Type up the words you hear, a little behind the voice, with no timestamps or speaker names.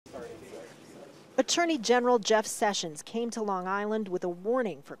Attorney General Jeff Sessions came to Long Island with a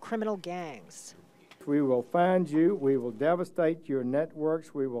warning for criminal gangs. We will find you, we will devastate your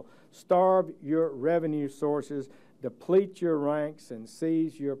networks, we will starve your revenue sources, deplete your ranks, and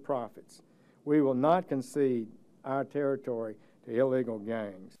seize your profits. We will not concede our territory to illegal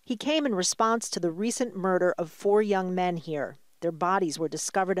gangs. He came in response to the recent murder of 4 young men here. Their bodies were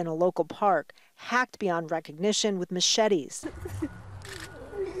discovered in a local park, hacked beyond recognition with machetes.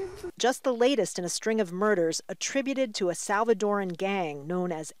 Just the latest in a string of murders attributed to a Salvadoran gang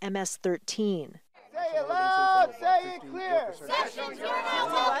known as MS-13. Say it loud, say it clear. Sessions, you're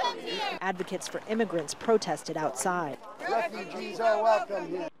not welcome here. Advocates for immigrants protested outside. Refugees are welcome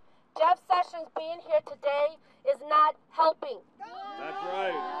here. Jeff Sessions being here today is not helping. That's right.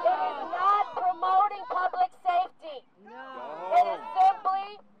 It is not promoting public safety. It is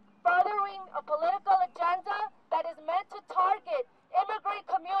simply furthering a political agenda that is meant to target immigrant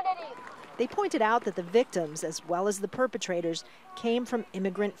communities. They pointed out that the victims, as well as the perpetrators, came from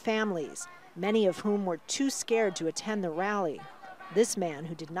immigrant families, many of whom were too scared to attend the rally. This man,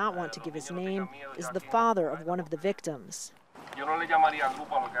 who did not want to give his name, is the father of one of the victims.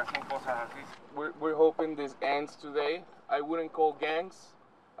 We're hoping this ends today. I wouldn't call gangs.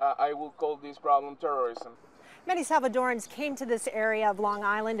 I will call this problem terrorism. Many Salvadorans came to this area of Long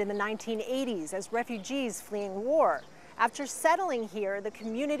Island in the 1980s as refugees fleeing war. After settling here, the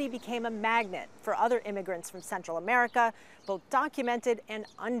community became a magnet for other immigrants from Central America, both documented and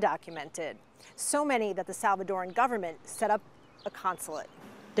undocumented. So many that the Salvadoran government set up a consulate.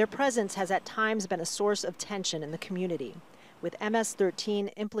 Their presence has at times been a source of tension in the community. With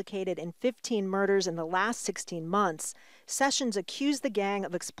MS-13 implicated in 15 murders in the last 16 months, Sessions accused the gang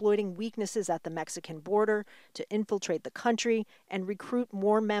of exploiting weaknesses at the Mexican border to infiltrate the country and recruit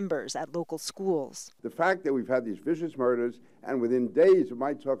more members at local schools. The fact that we've had these vicious murders, and within days of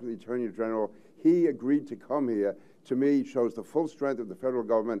my talk to the Attorney General, he agreed to come here, to me shows the full strength of the federal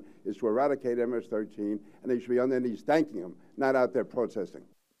government is to eradicate MS-13, and they should be on their knees thanking him, not out there protesting.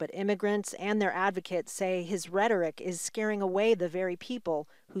 But immigrants and their advocates say his rhetoric is scaring away the very people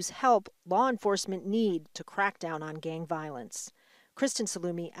whose help law enforcement need to crack down on gang violence. Kristen,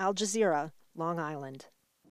 Saloomey, Al Jazeera, Long Island.